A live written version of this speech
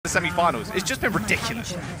semi-finals. It's just been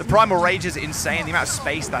ridiculous. The Primal Rage is insane. The amount of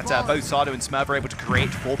space that both Sado and Smurf are able to create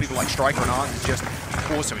for people like Striker and Arns is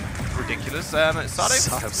just also ridiculous. Sado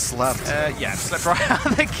slept. Yeah, slept right out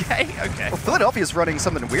of the gate. Okay. Well, Philadelphia's running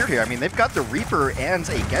something weird here. I mean, they've got the Reaper and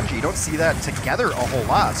a Genji. You don't see that together a whole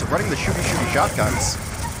lot. So running the shooty shotguns.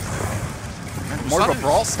 More of a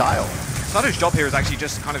brawl style. Sado's job here is actually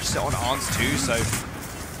just kind of sit on Arns too, so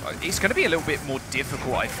it's going to be a little bit more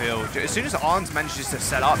difficult, I feel. As soon as Arns manages to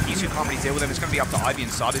set up, Hisu can't really deal with him. It's going to be up to Ivy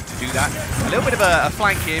and Sado to do that. A little bit of a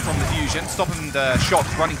flank here from the Fusion, stopping the Shock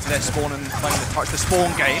running to their spawn and playing the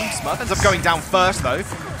spawn game. Smurf ends up going down first, though.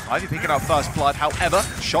 Ivy picking up first blood. However,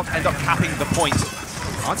 Shock end up capping the point.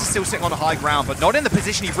 Arns is still sitting on the high ground, but not in the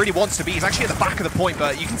position he really wants to be. He's actually at the back of the point,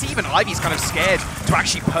 but you can see even Ivy's kind of scared to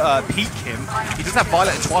actually peek him. He does have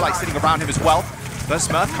Violet and Twilight sitting around him as well. But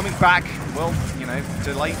Smurf coming back, well, you know,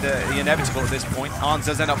 delay the inevitable at this point. Arns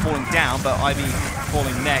does end up falling down, but Ivy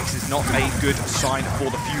falling next is not a good sign for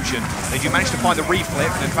the Fusion. They do manage to find the reflip,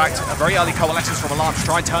 and in fact, a very early coalescence from Alarm to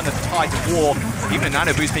try and turn the tide of war. Even a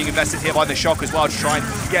nano boost being invested here by the Shock as well to try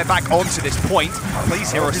and get back onto this point.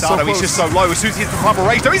 Please hear Sado, he's just so low. As soon as he hits the Primal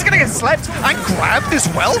Rage, though, he's going to get slept and grabbed as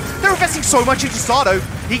well. They're investing so much into Sado.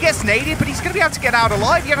 He gets naded, but he's going to be able to get out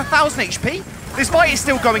alive. He had 1,000 HP. This fight is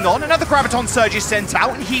still going on. Another Graviton Surge is sent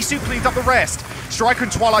out, and Hisu cleans up the rest. Striker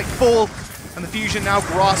and Twilight fall, and the Fusion now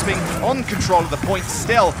grasping on control of the point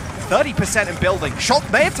still. 30% in building. Shock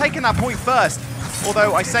may have taken that point first.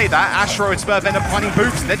 Although I say that, Astro and Smurf end up finding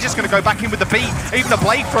boots, and they're just going to go back in with the beat. Even the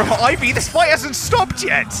blade from Ivy. This fight hasn't stopped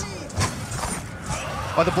yet.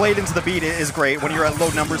 Well, the blade into the beat is great. When you're at low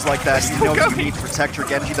numbers like that, you know you need to protect your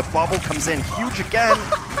Genji. The bubble comes in huge again.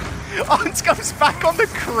 Arns comes back on the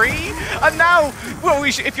Kree, and now, well,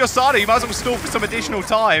 if you're Sado, you might as well stall for some additional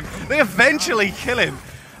time. They eventually kill him.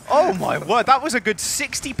 Oh my word, that was a good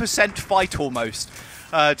 60% fight almost.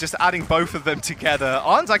 Just adding both of them together.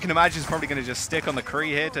 Arns, I can imagine, is probably going to just stick on the Kree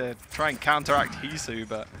here to try and counteract Hisu,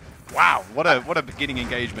 but wow, what a beginning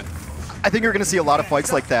engagement. I think you're going to see a lot of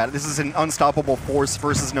fights like that. This is an unstoppable force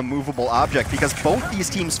versus an immovable object because both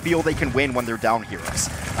these teams feel they can win when they're down heroes.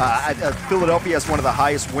 Philadelphia has one of the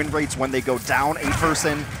highest win rates when they go down a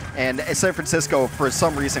person, and San Francisco, for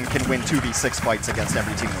some reason, can win 2v6 fights against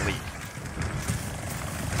every team in the league.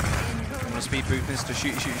 Speed bootness to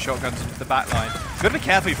shoot shotguns into the back line. You've got to be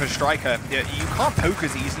careful for Striker. You can't poke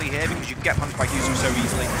as easily here because you can get punched by Hisu so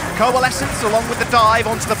easily. Coalescence along with the dive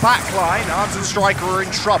onto the back line. Arns and Striker are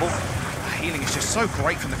in trouble. Healing is just so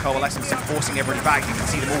great from the Coalescence and forcing everybody back. You can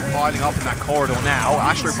see them all piling up in that corridor now.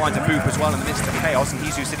 Astro finds a boop as well in the midst of the chaos, and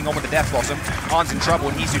Hisu sitting on with the Death Blossom. Arns in trouble,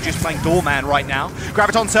 and Hisu just playing doorman right now.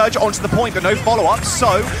 Graviton Surge onto the point, but no follow-up,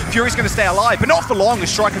 so Fury's going to stay alive, but not for long as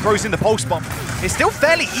Striker throws in the Pulse Bomb. It's still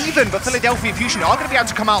fairly even, but Philadelphia Fusion are going to be able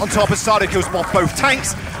to come out on top as Sado kills off both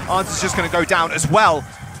tanks. Arns is just going to go down as well.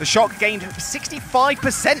 The Shock gained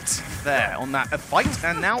 65% there on that fight,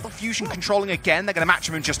 and now the Fusion controlling again. They're going to match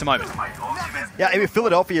him in just a moment. Yeah, I mean,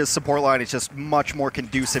 Philadelphia's support line is just much more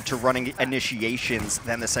conducive to running initiations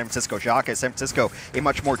than the San Francisco Shock is. San Francisco, a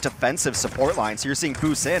much more defensive support line, so you're seeing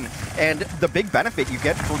Busan, and the big benefit you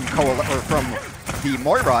get from the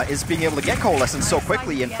Moira is being able to get Coalescence so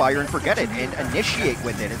quickly and fire and forget it and initiate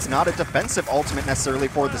with it. It's not a defensive ultimate necessarily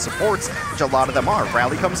for the supports, which a lot of them are.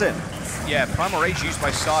 Rally comes in. Yeah, Primal Rage used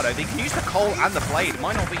by Sado. They can use the Coal and the Blade. It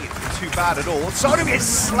might not be too bad at all. Sado gets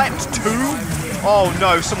slept too. Oh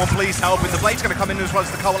no, someone please help him. The Blade's going to come in as well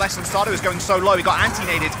as the Coalescence. Sado is going so low. He got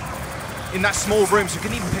anti-nated in that small room, so he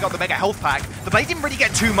couldn't even pick up the Mega Health Pack. The Blade didn't really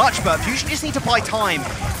get too much, but Fusion just need to buy time.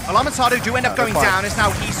 Alarm and Sado do end up going down. It's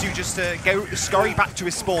now Hisu just to scurry back to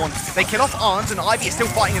his spawn. They kill off Arns, and Ivy is still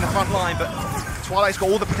fighting in the front line, but Twilight's got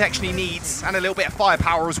all the protection he needs, and a little bit of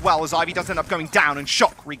firepower as well, as Ivy does end up going down, and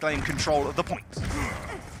Shock reclaim control of the point.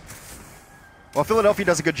 Well, Philadelphia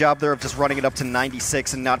does a good job there of just running it up to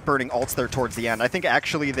 96 and not burning ults there towards the end. I think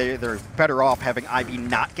actually they're better off having Ivy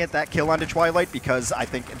not get that kill onto Twilight, because I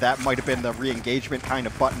think that might have been the re-engagement kind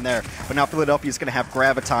of button there. But now Philadelphia's going to have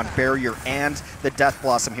Graviton, Barrier, and the Death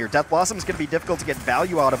Blossom here. Death Blossom is going to be difficult to get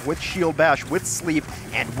value out of with Shield Bash, with Sleep,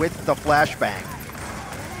 and with the Flashbang.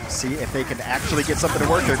 See if they can actually get something to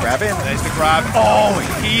work here. Grab in. There's the grab. Oh,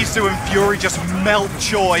 Hisu and Fury just melt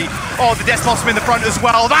joy. Oh, the Death Blossom in the front as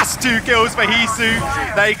well. That's 2 kills for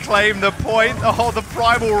Hisu. They claim the point. Oh, the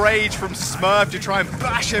Primal Rage from Smurf to try and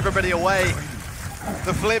bash everybody away.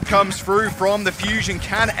 The flip comes through from the Fusion.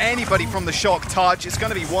 Can anybody from the Shock touch? It's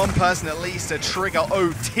going to be one person at least to trigger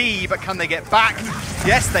OT, but can they get back?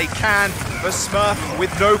 Yes, they can. But Smurf,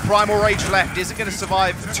 with no Primal Rage left, isn't going to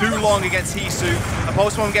survive too long against Hisu. A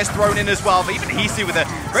Pulse Bomb gets thrown in as well, but even Hisu with a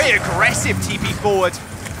very aggressive TP forward.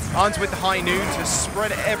 Arns with the high noon to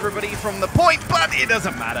spread everybody from the point, but it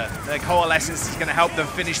doesn't matter. Their coalescence is going to help them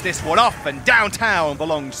finish this one off, and downtown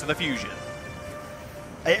belongs to the Fusion.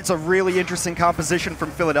 It's a really interesting composition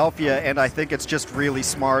from Philadelphia, and I think it's just really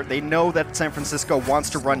smart. They know that San Francisco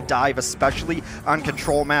wants to run dive, especially on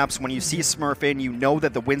control maps. When you see Smurf in, you know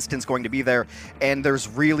that the Winston's going to be there, and there's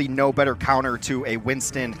really no better counter to a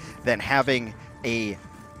Winston than having a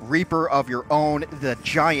Reaper of your own, the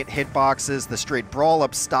giant hitboxes, the straight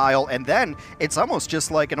brawl-up style, and then it's almost just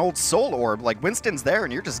like an old soul orb. Like, Winston's there,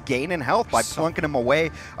 and you're just gaining health by plunking him away.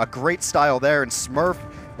 A great style there, and Smurf,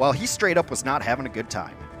 well, he straight up was not having a good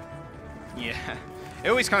time. Yeah. It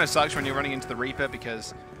always kind of sucks when you're running into the Reaper,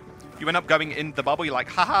 because you end up going in the bubble, you're like,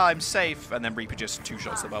 haha, I'm safe, and then Reaper just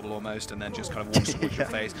two-shots the bubble almost, and then just kind of walks towards your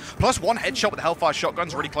face. Plus, one headshot with the Hellfire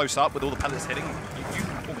shotgun's really close up with all the pellets hitting, you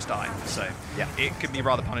almost die. So, yeah, it can be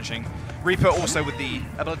rather punishing. Reaper also with the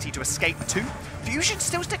ability to escape too. Fusion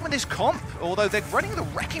still sticking with this comp, although they're running the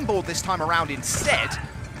Wrecking Ball this time around instead.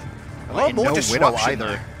 A lot more disruption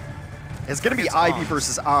either. It's going to be Ivy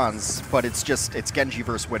versus Ons, but it's Genji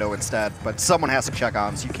versus Widow instead. But someone has to check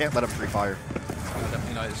Ons. You can't let him free fire.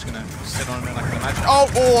 Definitely not. It's going to sit on him, I can imagine.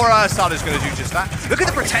 Oh, or Sada's going to do just that. Look at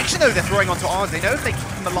the protection, though, they're throwing onto Ons. They know if they keep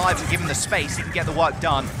him alive and give him the space, he can get the work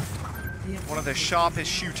done. One of the sharpest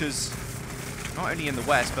shooters, not only in the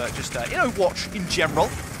West, but just in Overwatch in general.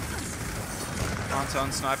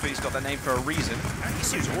 Anton Sniper, he's got that name for a reason. And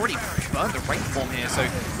Isu's already burned the rank form here, so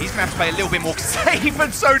he's going to have to play a little bit more safe,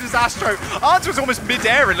 and so does Astro. Arns was almost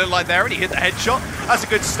mid-air, it looked like there, and he hit the headshot. That's a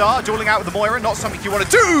good start. Dueling out with the Moira, not something you want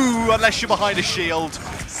to do unless you're behind a shield.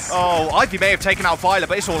 Oh, Ivy may have taken out Violet,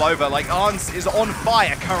 but it's all over. Like, Arns is on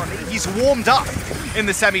fire currently. He's warmed up in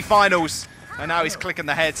the semi-finals, and now he's clicking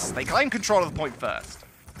the heads. They claim control of the point first.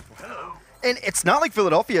 And it's not like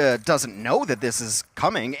Philadelphia doesn't know that this is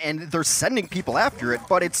coming, and they're sending people after it,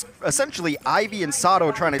 but it's essentially Ivy and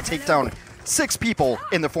Sato trying to take down 6 people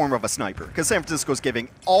in the form of a sniper, because San Francisco's giving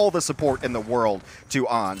all the support in the world to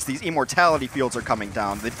Ons. These immortality fields are coming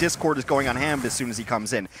down. The Discord is going on ham as soon as he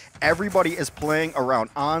comes in. Everybody is playing around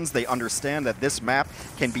Ons. They understand that this map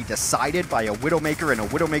can be decided by a Widowmaker and a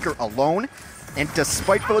Widowmaker alone. And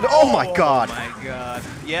despite Philadelphia, oh my god! Oh my god.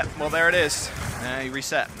 Yep, well there it is. You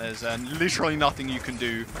reset. There's literally nothing you can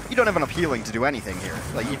do. You don't have enough healing to do anything here.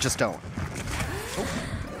 Like, you just don't.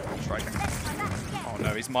 Oh, strike. Oh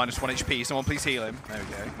no, he's -1 HP. Someone please heal him. There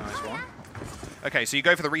we go. Nice one. Okay, so you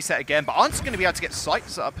go for the reset again, but Arnt's going to be able to get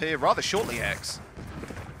sights up here rather shortly, X.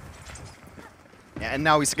 Yeah, and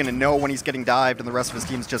now he's going to know when he's getting dived, and the rest of his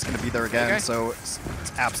team's just going to be there again, so it's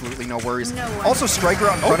absolutely no worries. Also, Striker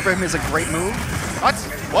out in front of him is a great move.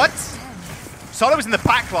 What? Solo was in the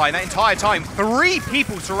back line that entire time. 3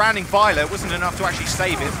 people surrounding Violet. Wasn't enough to actually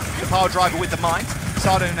save him. The power driver with the mine.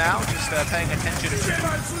 Sato now just paying attention to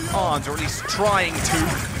Arns, or at least trying to.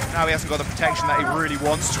 Now he hasn't got the protection that he really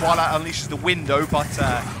wants. Twilight unleashes the window, but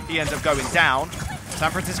he ends up going down. San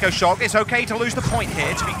Francisco Shock, it's okay to lose the point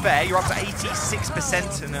here, to be fair. You're up to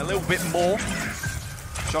 86% and a little bit more.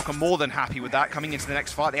 Shock are more than happy with that. Coming into the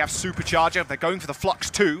next fight, they have Supercharger. They're going for the Flux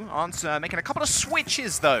too. Arnt's making a couple of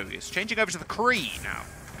switches, though. It's changing over to the Kree now.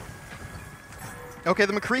 Okay,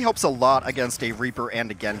 the McCree helps a lot against a Reaper and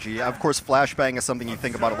a Genji. Of course, Flashbang is something you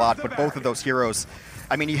think about a lot, but both of those heroes,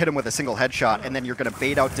 I mean, you hit him with a single headshot, and then you're going to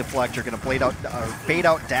bait out deflect, you're going to bait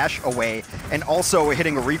out dash away, and also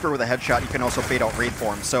hitting a Reaper with a headshot, you can also bait out raid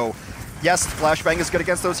form. So, yes, Flashbang is good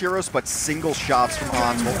against those heroes, but single shots from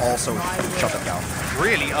Ons will also shut them down.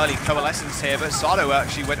 Really early coalescence here, but Sato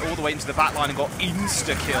actually went all the way into the back line and got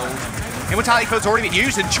insta-killed. Immortality Field's already been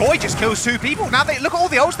used, and Choi just kills 2 people. Now, look at all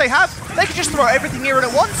the ults they have. They can just throw everything here in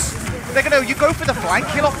at once. They're going to, you go for the flank,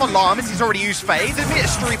 kill off Alarm as he's already used Phase. There's a bit of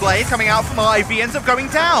Street Blade coming out from Ivy, ends up going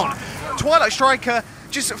down. Twilight Striker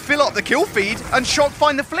just fill up the kill feed, and Shock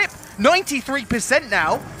find the flip. 93%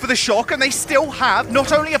 now for the Shock, and they still have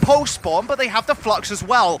not only a pulse bomb, but they have the Flux as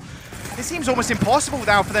well. It seems almost impossible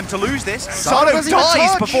now for them to lose this. Sato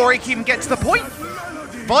dies before he can even get to the point.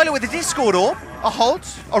 Violet with the Discord Orb, a hold,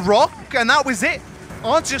 a rock, and that was it.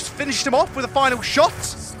 Arnt just finished him off with a final shot,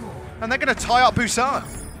 and they're going to tie up Busan.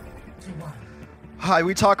 Hi,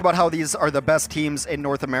 we talk about how these are the best teams in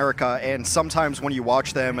North America, and sometimes when you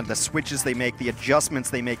watch them and the switches they make, the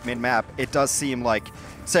adjustments they make mid-map, it does seem like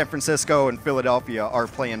San Francisco and Philadelphia are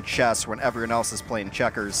playing chess when everyone else is playing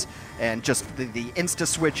checkers. And just the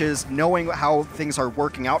insta-switches, knowing how things are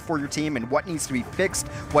working out for your team and what needs to be fixed,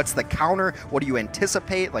 what's the counter, what do you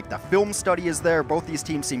anticipate, like the film study is there. Both these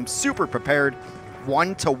teams seem super prepared,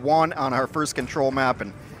 1-to-1 on our first control map,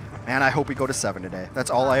 and man, I hope we go to 7 today.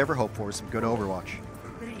 That's all I ever hope for, is some good Overwatch.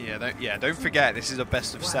 Yeah, don't forget, this is a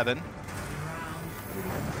best of 7.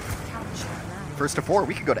 first to 4.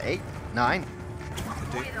 We could go to 8, 9.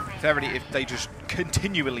 If they just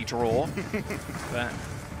continually draw. But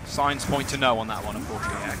signs point to no on that one,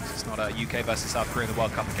 unfortunately. Yeah, 'cause it's not a UK versus South Korea in the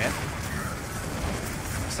World Cup again.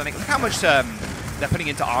 Stunning. Look how much they're putting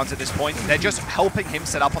into Arns at this point. They're just helping him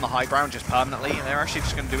set up on the high ground just permanently. And they're actually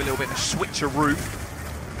just going to do a little bit of a switcheroo.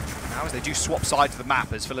 Now as they do swap sides of the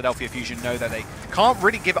map, as Philadelphia Fusion know that they can't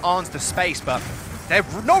really give Arns the space, but they're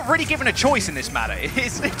not really given a choice in this matter.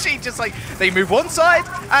 It's literally just like they move one side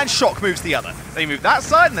and Shock moves the other. They move that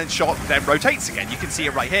side and then Shock then rotates again. You can see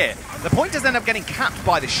it right here. The point does end up getting capped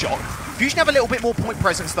by the Shock. Fusion have a little bit more point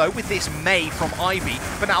presence though with this Mei from Ivy,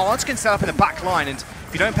 but now Arns can set up in the back line, and if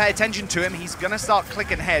you don't pay attention to him, he's going to start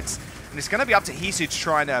clicking heads, and it's going to be up to Hisu to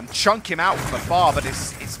try and chunk him out from afar, but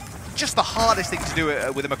it's just the hardest thing to do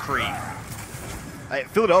with a McCree.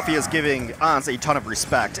 Philadelphia is giving Arns a ton of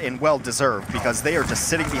respect, and well-deserved, because they are just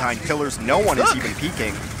sitting behind pillars. No one is even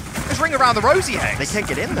peeking. Just ring around the rosy Hex. They can't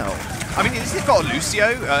get in, though. I mean, they've got a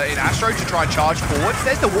Lucio in Astro to try and charge forward.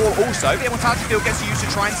 There's the wall also. The Immortality Field gets used to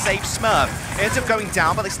try and save Smurf. It ends up going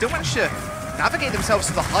down, but they still manage to navigate themselves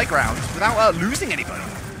to the high ground without losing anybody.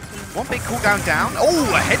 One big cooldown down.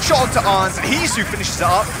 Oh, a headshot onto Arns, and Hisu finishes it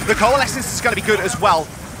up. The Coalescence is going to be good as well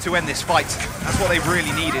to end this fight. That's what they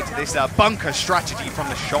really needed. This bunker strategy from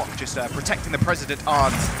the Shock, just protecting the President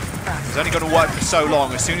Arns. It's only going to work for so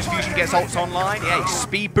long. As soon as Fusion gets ults online, yeah,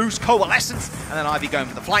 speed boost, Coalescence, and then Ivy going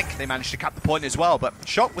for the flank. They managed to cap the point as well, but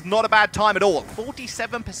Shock with not a bad time at all.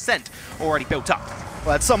 47% already built up.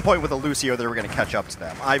 Well, at some point with a Lucio, they were going to catch up to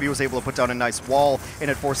them. Ivy was able to put down a nice wall, and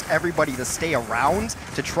it forced everybody to stay around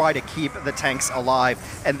to try to keep the tanks alive.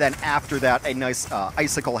 And then after that, a nice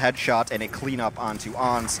icicle headshot and a cleanup onto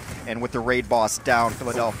Arns. And with the raid boss down,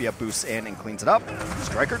 Philadelphia boosts in and cleans it up.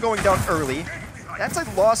 Striker going down early. That's a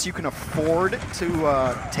loss you can afford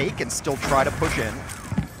to take and still try to push in.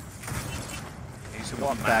 He's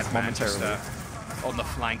back momentarily. Just, on the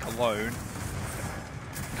flank alone.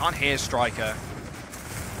 Can't hear Striker.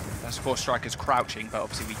 That's, of course, Striker's crouching, but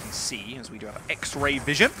obviously we can see, as we do have X-ray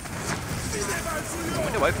vision. The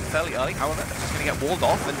window open fairly early, however, they're just going to get walled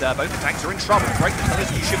off, and both the tanks are in trouble. Break the pillars,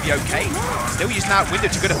 you should be okay. Still using that window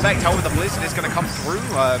to good effect, however, the Blizzard is going to come through,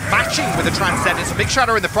 matching with the Transcendence. A big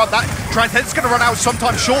shadow in the front. That Transcendence is going to run out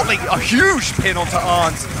sometime shortly. A huge pin onto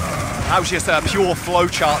Arns. That was just a pure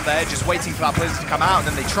flowchart there, just waiting for that Blizzard to come out, and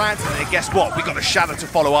then they trans, and then guess what? We got a shadow to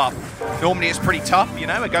follow up. Normally it's pretty tough, you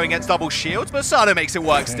know, going against double shields, but Sado makes it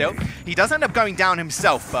work still. He does end up going down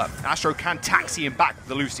himself, but Astro can taxi him back with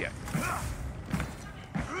the Lucio.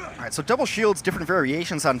 All right, so double shields, different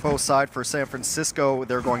variations on both sides for San Francisco.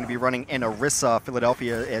 They're going to be running in Orisa.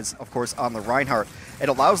 Philadelphia is, of course, on the Reinhardt. It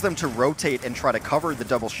allows them to rotate and try to cover the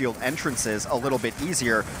double shield entrances a little bit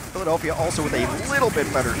easier. Philadelphia also with a little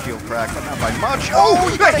bit better shield crack, but not by much.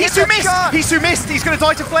 Oh, Hisu missed! Hisu missed! He's going to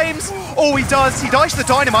die to flames! Oh, he does. He dies to the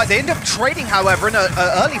dynamite. They end up trading, however, in an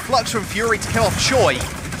early flux from Fury to kill off Choi.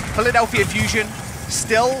 Philadelphia Fusion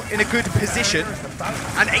still in a good position,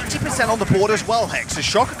 and 80% on the board as well, Hex. So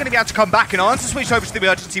Shock are going to be able to come back, and Arns to switch over to the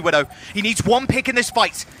Emergency Widow. He needs one pick in this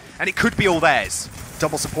fight, and it could be all theirs.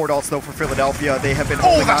 Double support ults, though, for Philadelphia. They have been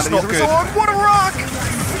holding on to not good. What a rock!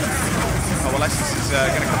 Coalescence is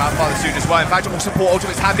going to come out farther soon as well. In fact, all support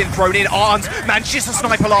ultimates have been thrown in. Arns manages to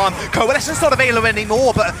snipe alarm. Coalescence not available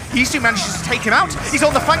anymore, but Hisu manages to take him out. He's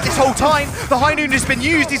on the flank this whole time. The High Noon has been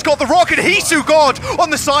used. He's got the rocket. Hisu, God, on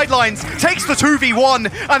the sidelines, takes the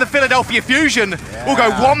 2v1, and the Philadelphia Fusion will go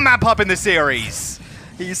one map up in the series.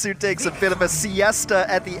 Hisu takes a bit of a siesta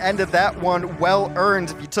at the end of that one. Well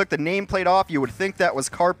earned. If you took the nameplate off, you would think that was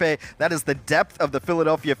Carpe. That is the depth of the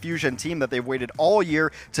Philadelphia Fusion team that they've waited all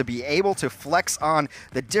year to be able to flex on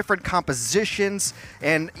the different compositions.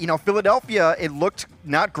 And, you know, Philadelphia, it looked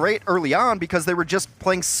not great early on because they were just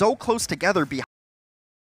playing so close together behind.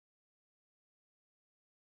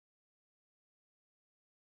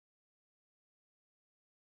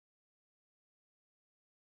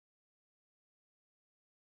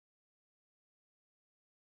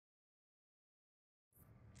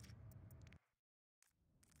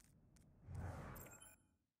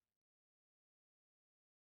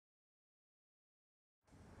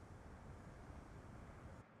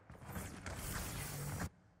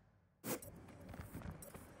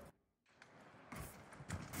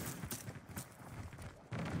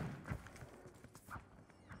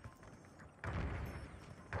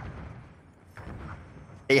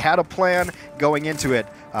 They had a plan going into it,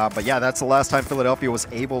 but yeah, that's the last time Philadelphia was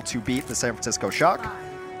able to beat the San Francisco Shock.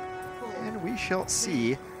 And we shall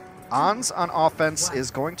see. Arns on offense is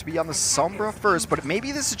going to be on the Sombra first, but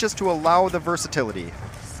maybe this is just to allow the versatility.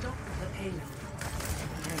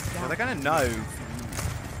 Well, they're going to know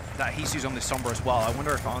that Hisu's on this Sombra as well. I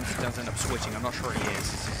wonder if Arns does end up switching. I'm not sure he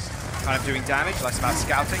is. He's kind of doing damage, less about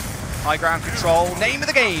scouting. High ground control, name of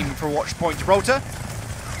the game for Watchpoint Gibraltar.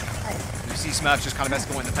 You see Smurf just kind of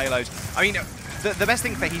escorting the payload. I mean, the best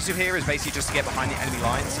thing for Hisu here is basically just to get behind the enemy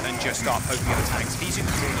lines and just start poking at the tanks.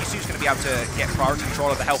 Hisu's going to be able to get priority control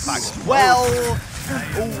of the health packs. Well,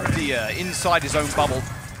 oh dear, inside his own bubble.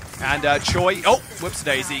 And Choi, oh, whoops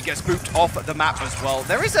daisy, gets booped off the map as well.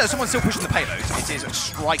 There is someone still pushing the payload. It is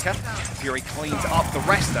Striker. Fury cleans up the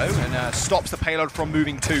rest though and stops the payload from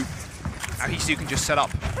moving too. Now Hisu can just set up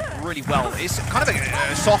really well. It's kind of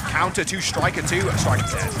a soft counter to Striker too. Striker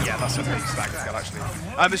says, yeah, that's a pretty stacked skill actually.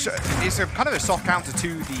 It's a kind of a soft counter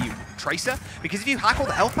to the Tracer, because if you hack all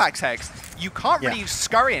the health packs, Hex, you can't really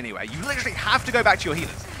scurry anywhere. You literally have to go back to your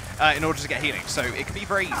healers in order to get healing. So it can be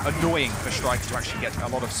very annoying for Striker to actually get a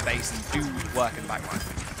lot of space and do work in the backline.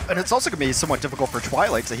 And it's also going to be somewhat difficult for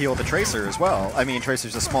Twilight to heal the Tracer as well. I mean,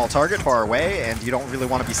 Tracer's a small target far away, and you don't really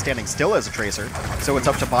want to be standing still as a Tracer. So it's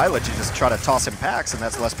up to Violet to just try to toss him packs, and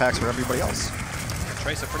that's less packs for everybody else.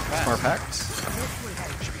 Tracer pretty fast. More packs.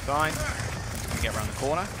 Should be fine. Get around the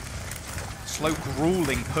corner. Slow,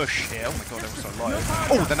 grueling push here. Oh my god, they were so low.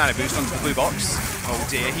 Oh, the nano boost onto the blue box. Oh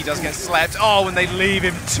dear, he does get slept. Oh, and they leave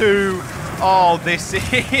him too. Oh, this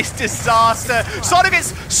is disaster.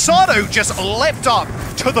 Sado just leapt up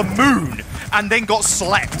to the moon and then got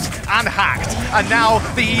slept and hacked. And now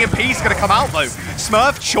the EMP's going to come out though.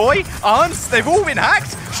 Smurf, Choi, Arns, they've all been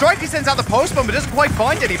hacked. Striker sends out the post bomb but doesn't quite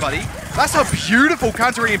find anybody. That's a beautiful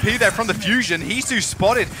counter EMP there from the Fusion. Hisu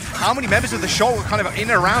spotted how many members of the shot were kind of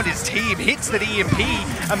in and around his team, hits the EMP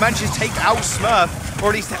and manages to take out Smurf, or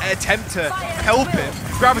at least attempt to help him.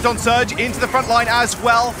 Graviton Surge into the front line as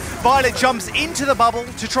well. Violet jumps into the bubble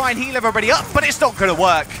to try and heal everybody up, but it's not going to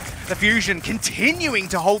work. The Fusion continuing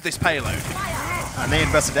to hold this payload. And they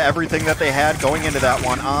invested everything that they had going into that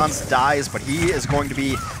one. Ons dies, but he is going to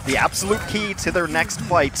be the absolute key to their next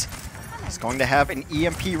fight. He's going to have an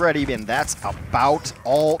EMP ready, and that's about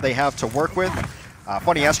all they have to work with.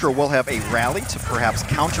 Funny Astro will have a rally to perhaps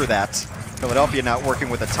counter that. Philadelphia not working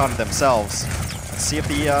with a ton themselves. Let's see if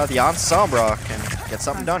the Sombra can get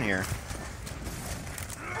something done here.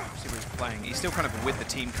 See what he's playing. He's still kind of with the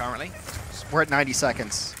team currently. We're at 90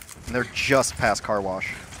 seconds, and they're just past Car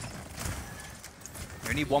Wash.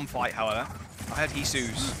 We only need one fight, however. I heard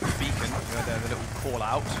Hisu's beacon, the little call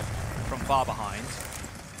out from far behind.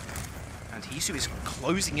 And Hisu is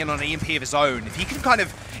closing in on an EMP of his own. If he can kind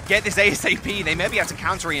of get this ASAP, they may be able to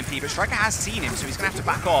counter EMP, but Striker has seen him, so he's going to have to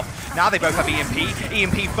back off. Now they both have EMP.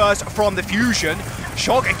 EMP first from the Fusion.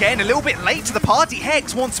 Shock again, a little bit late to the party.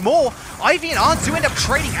 Hex once more. Ivy and Arns do end up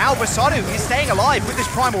trading out, but Sadu is staying alive with this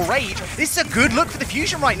Primal Rage. This is a good look for the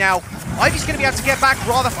Fusion right now. Ivy's going to be able to get back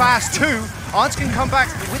rather fast too. Arns can come back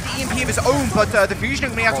with the EMP of his own, but the Fusion are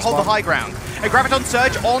going to be able to hold the high ground. A Graviton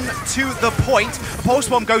Surge on to the point. The Pulse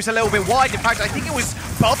Bomb goes a little bit wide. In fact, I think it was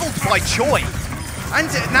bubbled by Choi. And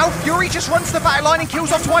now Fury just runs to the back line and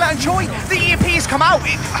kills off Twilight and Choi. The EMP has come out.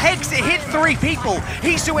 Hex, it hit 3 people.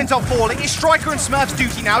 Hisu ends up falling. It's Striker and Smurf's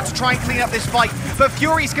duty now to try and clean up this fight. But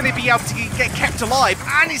Fury's going to be able to get kept alive,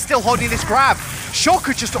 and he's still holding this grab.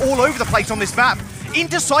 Shocker just all over the place on this map.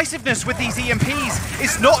 Indecisiveness with these EMPs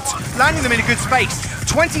is not landing them in a good space.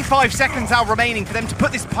 25 seconds now remaining for them to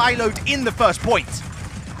put this payload in the first point.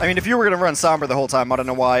 I mean, if you were going to run Sombra the whole time, I don't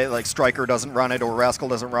know why like Striker doesn't run it or Rascal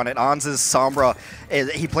doesn't run it. Ons' Sombra,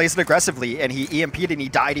 he plays it aggressively, and he EMP'd and he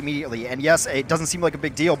died immediately. And yes, it doesn't seem like a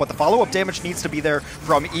big deal, but the follow-up damage needs to be there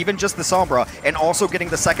from even just the Sombra, and also getting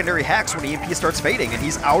the secondary hacks when EMP starts fading, and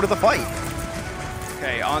he's out of the fight.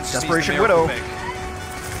 Okay, Ons Desperation Widow. Pick.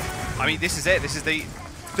 I mean, this is it. This is the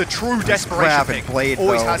true desperation pick. Blade,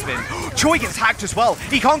 always has been. Choi gets hacked as well.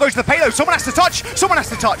 He can't go to the payload. Someone has to touch. Someone has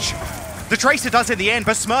to touch. The Tracer does in the end,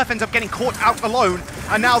 but Smurf ends up getting caught out alone,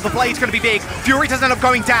 and now the Blade's going to be big. Fury doesn't end up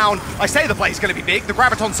going down. I say the Blade's going to be big. The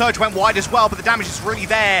Graviton Surge went wide as well, but the damage is really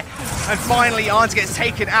there. And finally, Arns gets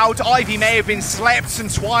taken out. Ivy may have been slept,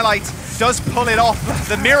 and Twilight does pull it off.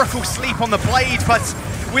 The miracle sleep on the Blade, but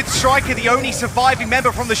with Striker the only surviving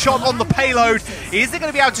member from the shot on the payload, is they going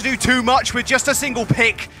to be able to do too much with just a single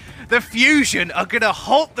pick? The Fusion are going to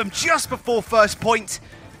halt them just before first point.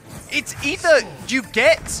 It's either you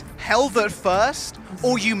get held at first,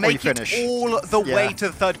 or you make it all the way to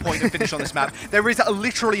the third point and finish on this map. There is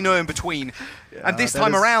literally no in between. And this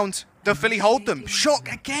time around, they'll Philly hold them. Shock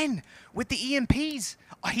again with the EMPs.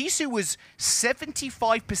 Hisu was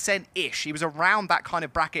 75%-ish. He was around that kind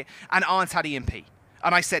of bracket, and Arns had EMP.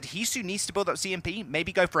 And I said, Hisu needs to build up EMP,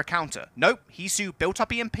 maybe go for a counter. Nope, Hisu built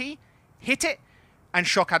up EMP, hit it, and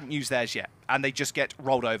Shock hadn't used theirs yet. and they just get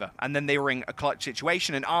rolled over. And then they were in a clutch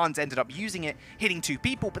situation, and Arns ended up using it, hitting 2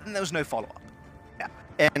 people, but then there was no follow-up.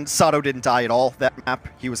 And Sato didn't die at all that map.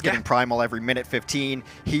 He was getting primal every minute 15.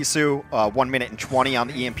 Hisu, 1 minute and 20 on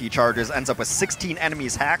the EMP charges, ends up with 16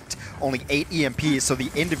 enemies hacked, only 8 EMPs, so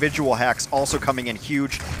the individual hacks also coming in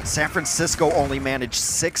huge. San Francisco only managed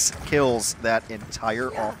 6 kills that entire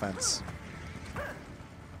offense.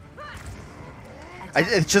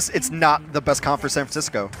 It's not the best comp for San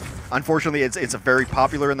Francisco. Unfortunately, it's very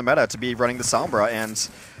popular in the meta to be running the Sombra, and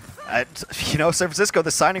you know, San Francisco,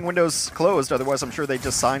 the signing window's closed. Otherwise, I'm sure they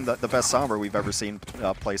just signed the best Sombra we've ever seen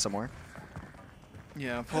play somewhere.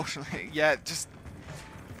 Yeah, unfortunately. Yeah, just...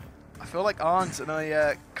 I feel like Arns, and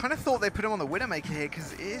I kind of thought they put him on the Widowmaker here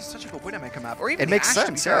because it is such a good Widowmaker map. Or even it makes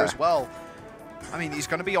sense, yeah. As well. I mean, he's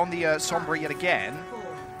going to be on the Sombra yet again.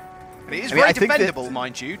 And it is very defendable,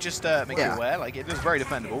 mind you, just make you aware. Like, it is very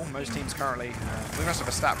defendable. Most teams currently... we must have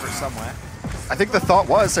a stat for it somewhere. I think the thought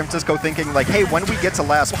was San Francisco thinking, like, hey, when we get to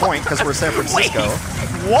last point, because we're San Francisco...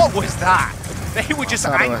 Wait, what was that? They were just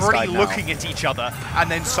angrily looking at each other, and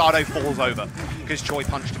then Sato falls over because Choi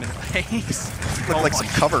punched him in the face. Looked like some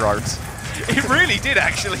cover art. It really did,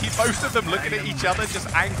 actually. Both of them looking at each other, just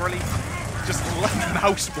angrily, just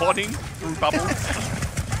mouse wadding through bubbles. Oh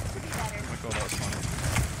my god, that was funny.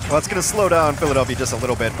 Well, it's going to slow down Philadelphia just a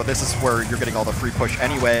little bit, but this is where you're getting all the free push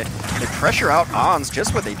anyway. They pressure out Ons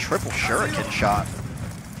just with a triple shuriken shot.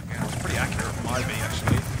 Yeah, it was pretty accurate from Ivy,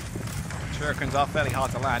 actually. Shurikens are fairly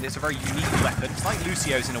hard to land. It's a very unique weapon. It's like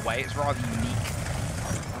Lucio's in a way. It's rather unique.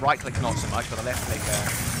 The right click not so much, but the left click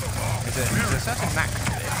is a certain knack to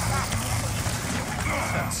this.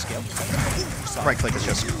 Certain skill. Right click is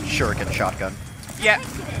just shuriken shotgun. Yeah,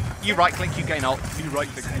 you right click, you gain ult. You right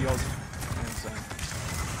click, you ult.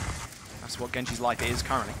 That's what Genji's life is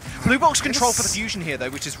currently. Blue box control for the fusion here though,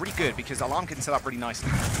 which is really good because Alarm can set up really nicely.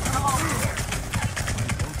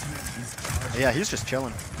 Yeah, he's just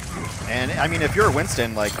chilling. And I mean, if you're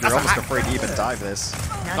Winston, like, you're almost afraid to even dive this.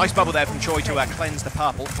 Nice bubble there from Choi to cleanse the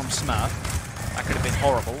purple from Smurf. That could have been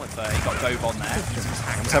horrible if he got dove on there.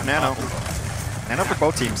 Let's have Nano. Nano for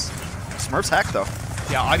both teams. Smurf's hacked though.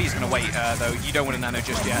 Yeah, Ivy's going to wait, though. You don't want to nano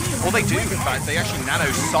just yet. Well, they do, in fact. They actually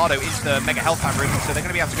nano Sato into the Mega Health Pack room, so they're going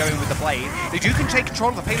to be able to go in with the Blade. They do can take control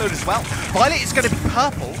of the payload as well. Violet is going to be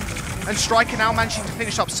purple, and Striker now managing to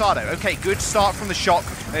finish up Sato. Okay, good start from the Shock.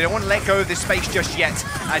 They don't want to let go of this space just yet.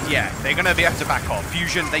 And yeah, they're going to be able to back off.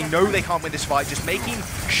 Fusion, they know they can't win this fight. Just making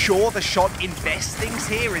sure the Shock invests things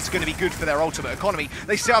here is going to be good for their ultimate economy.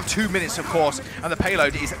 They still have 2 minutes, of course, and the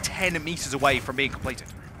payload is 10 meters away from being completed.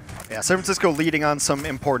 Yeah, San Francisco leading on some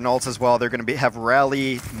important ults as well. They're going to have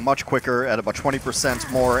Rally much quicker at about 20%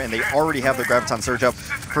 more, and they already have their Graviton Surge up.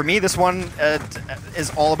 For me, this one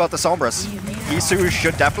is all about the Sombras. Hisu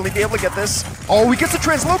should definitely be able to get this. Oh, he gets a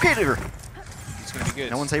Translocator! It's going to be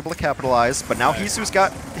good. No one's able to capitalize, but now Hisu's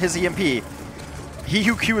got his EMP. He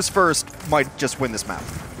who Qs first might just win this map.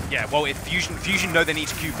 Yeah, well, if Fusion know they need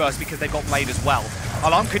to Q first because they've got Blade as well.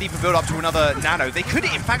 Alarm could even build up to another Nano. They could,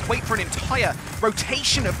 in fact, wait for an entire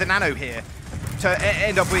rotation of the Nano here to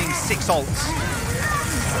end up being 6 ults.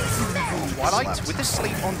 Twilight with the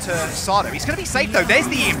sleep onto Sato. He's going to be safe, though. There's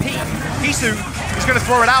the EMP. Hisu is going to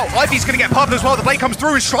throw it out. Ivy's going to get purple as well. The Blade comes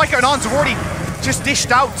through, and Striker and Arns have already just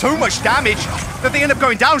dished out so much damage that they end up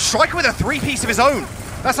going down. Striker with a 3-piece of his own.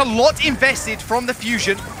 That's a lot invested from the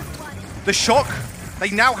Fusion. The Shock. They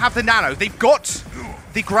now have the Nano. They've got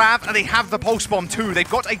the Grav, and they have the Pulse Bomb too. They've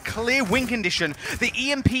got a clear win condition. The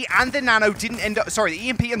EMP and the Nano didn't end up... Sorry, the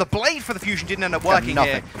EMP and the Blade for the Fusion didn't end up working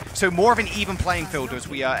here. So more of an even playing field as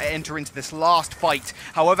we enter into this last fight.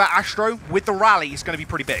 However, Astro, with the Rally, is going to be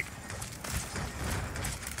pretty big.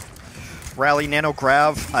 Rally, Nano,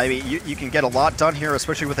 Grav. I mean, you can get a lot done here,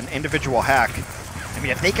 especially with an individual hack. I mean,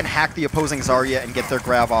 if they can hack the opposing Zarya and get their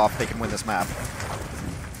Grav off, they can win this map.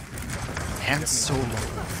 And so low.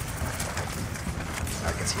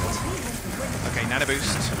 That gets healed. Okay, Nano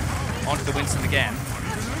boost onto the Winston again.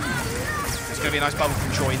 There's going to be a nice bubble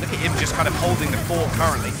from Choi. Look at him just kind of holding the fort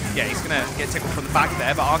currently. Yeah, he's going to get tickled from the back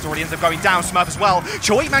there, but Arns already ends up going down. Smurf as well.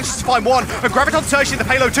 Choi manages to find one. And Graviton Surge in the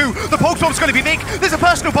payload too. The Pulse Bomb's going to be big. There's a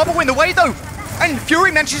personal bubble in the way though. And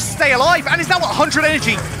Fury manages to stay alive and is now at 100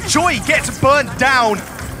 energy. Choi gets burnt down.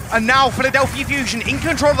 And now Philadelphia Fusion in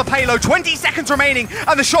control of the payload. 20 seconds remaining,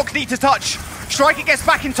 and the Shock need to touch. Striker gets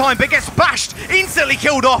back in time, but gets bashed, instantly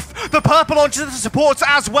killed off. The purple onto the supports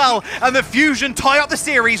as well, and the Fusion tie up the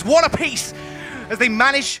series, one apiece, as they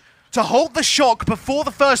manage to hold the Shock before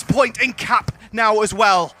the first point and cap now as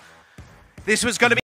well. This was going to be